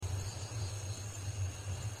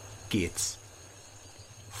Gates.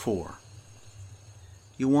 4.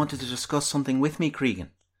 "You wanted to discuss something with me,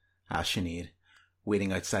 Cregan?" asked Sinead,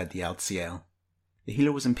 waiting outside the LCL. The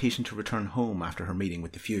healer was impatient to return home after her meeting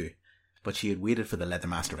with the few, but she had waited for the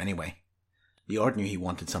Leathermaster anyway. The Ard knew he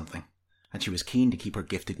wanted something, and she was keen to keep her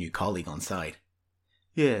gifted new colleague on side.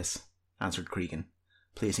 "Yes," answered Cregan,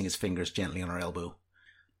 placing his fingers gently on her elbow.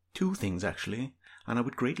 "Two things, actually, and I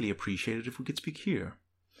would greatly appreciate it if we could speak here.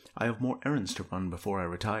 I have more errands to run before I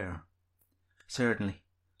retire." "Certainly,"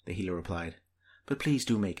 the healer replied, "but please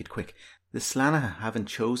do make it quick. The Slanaha haven't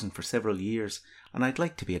chosen for several years, and I'd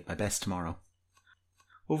like to be at my best tomorrow."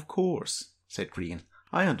 "Of course," said Cregan.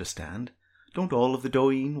 "I understand. Don't all of the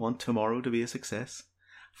Doyeen want tomorrow to be a success?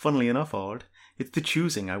 Funnily enough, Ard, it's the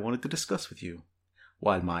choosing I wanted to discuss with you.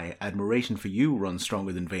 While my admiration for you runs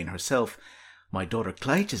stronger than Vane herself, my daughter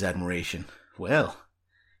Clyche's admiration, well,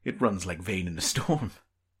 it runs like Vane in a storm."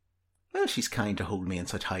 "Well, she's kind to hold me in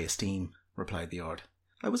such high esteem," replied the Ard.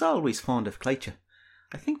 "I was always fond of Clyche.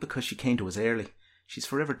 I think because she came to us early, she's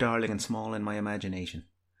forever darling and small in my imagination.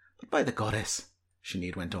 But by the goddess,"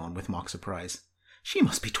 Sinead went on with mock surprise, "she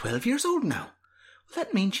must be 12 years old now. Will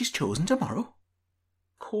that mean she's chosen tomorrow?"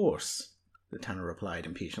 "Of course," the Tanner replied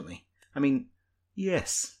impatiently. "I mean,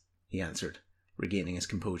 yes," he answered, regaining his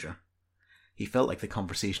composure. He felt like the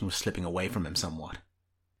conversation was slipping away from him somewhat.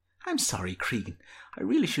 "I'm sorry, Cregan. I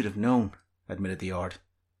really should have known," admitted the Ard.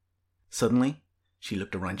 Suddenly, she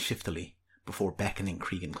looked around shiftily before beckoning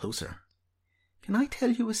Cregan closer. "Can I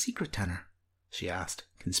tell you a secret, Tanner?" she asked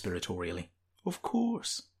conspiratorially. "Of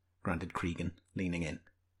course," granted Cregan, leaning in.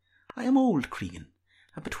 "I am old, Cregan,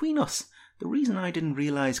 and between us, the reason I didn't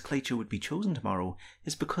realize Clyche would be chosen tomorrow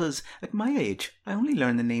is because, at my age, I only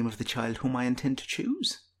learned the name of the child whom I intend to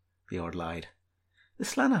choose," the Ard lied. "The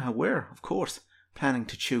Slanaha were, of course, planning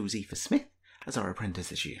to choose Aoife Smith as our apprentice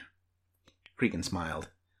this year." Cregan smiled,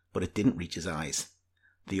 but it didn't reach his eyes.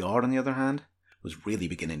 The Ard, on the other hand, was really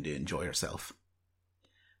beginning to enjoy herself.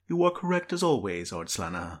 "You are correct as always, Ard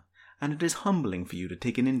Slanaha, and it is humbling for you to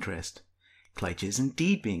take an interest. Clyche is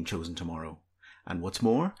indeed being chosen tomorrow, and what's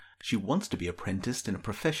more, she wants to be apprenticed in a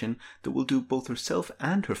profession that will do both herself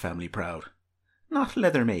and her family proud." "Not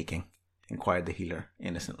leather making?" inquired the healer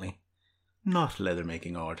innocently. "Not leather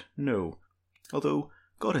making, Ard, no. Although,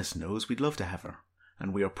 goddess knows we'd love to have her,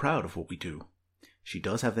 and we are proud of what we do. She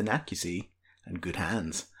does have the knack, you see, and good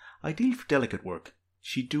hands, ideal for delicate work.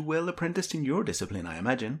 She'd do well apprenticed in your discipline, I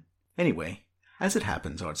imagine. Anyway, as it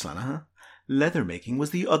happens, Ard Slanaha, leather making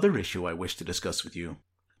was the other issue I wished to discuss with you."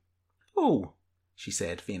 "Oh," she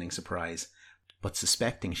said, feigning surprise, but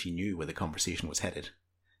suspecting she knew where the conversation was headed.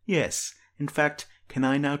 "Yes, in fact, can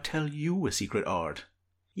I now tell you a secret, Ard?"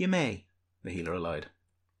 "You may," the healer allowed.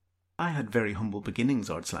 "I had very humble beginnings,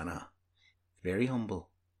 Ard Slanaha." "Very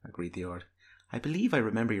humble," agreed the Ard. "I believe I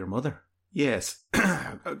remember your mother." "Yes,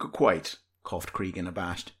 quite," coughed Cregan,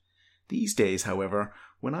 abashed. "These days, however,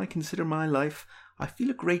 when I consider my life, I feel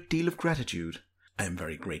a great deal of gratitude. I am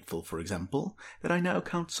very grateful, for example, that I now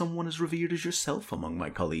count someone as revered as yourself among my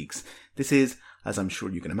colleagues. This is, as I'm sure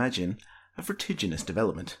you can imagine, a vertiginous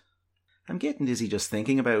development." "I'm getting dizzy just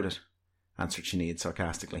thinking about it," answered Sinead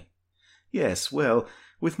sarcastically. "Yes, well,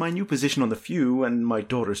 with my new position on the few and my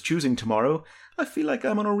daughter's choosing tomorrow, I feel like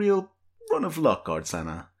I'm on a real run of luck, Ard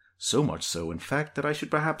Slanaha. So much so, in fact, that I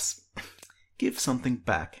should perhaps give something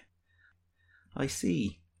back." "I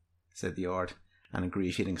see," said the Ard, an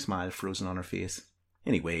ingratiating smile frozen on her face.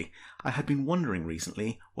 "Anyway, I had been wondering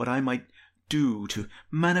recently what I might do to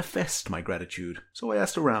manifest my gratitude, so I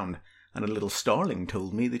asked around, and a little starling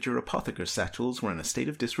told me that your apotheker's satchels were in a state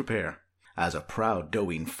of disrepair. As a proud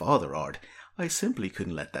Doyeen father, Ard, I simply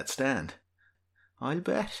couldn't let that stand." "I'll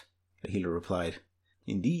bet," the healer replied.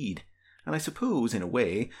 "Indeed, and I suppose, in a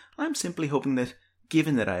way, I'm simply hoping that,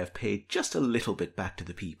 given that I have paid just a little bit back to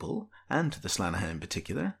the people, and to the Slanaha in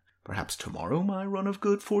particular, perhaps tomorrow my family's run of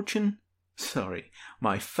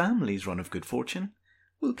good fortune,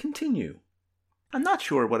 will continue." "I'm not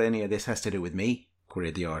sure what any of this has to do with me,"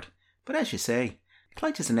 queried the Ard, "but as you say,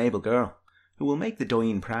 Clyche is an able girl, who will make the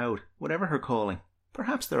Doyeen proud, whatever her calling.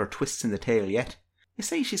 Perhaps there are twists in the tale yet. You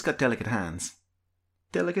say she's got delicate hands."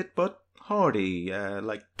 "Delicate but hardy,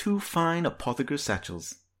 like two fine apotheker's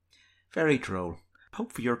satchels." "Very droll.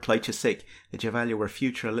 Hope for your Clyche's sake that you value her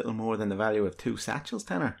future a little more than the value of 2 satchels,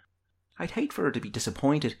 Tanner. I'd hate for her to be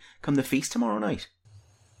disappointed come the feast tomorrow night."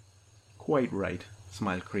 "Quite right,"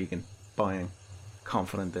 smiled Cregan, bowing,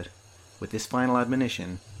 confident that, with this final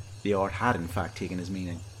admonition, the Ard had in fact taken his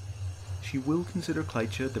meaning. She will consider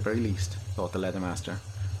Clyche at the very least, thought the Leathermaster,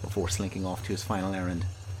 before slinking off to his final errand,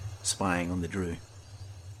 spying on the Drew.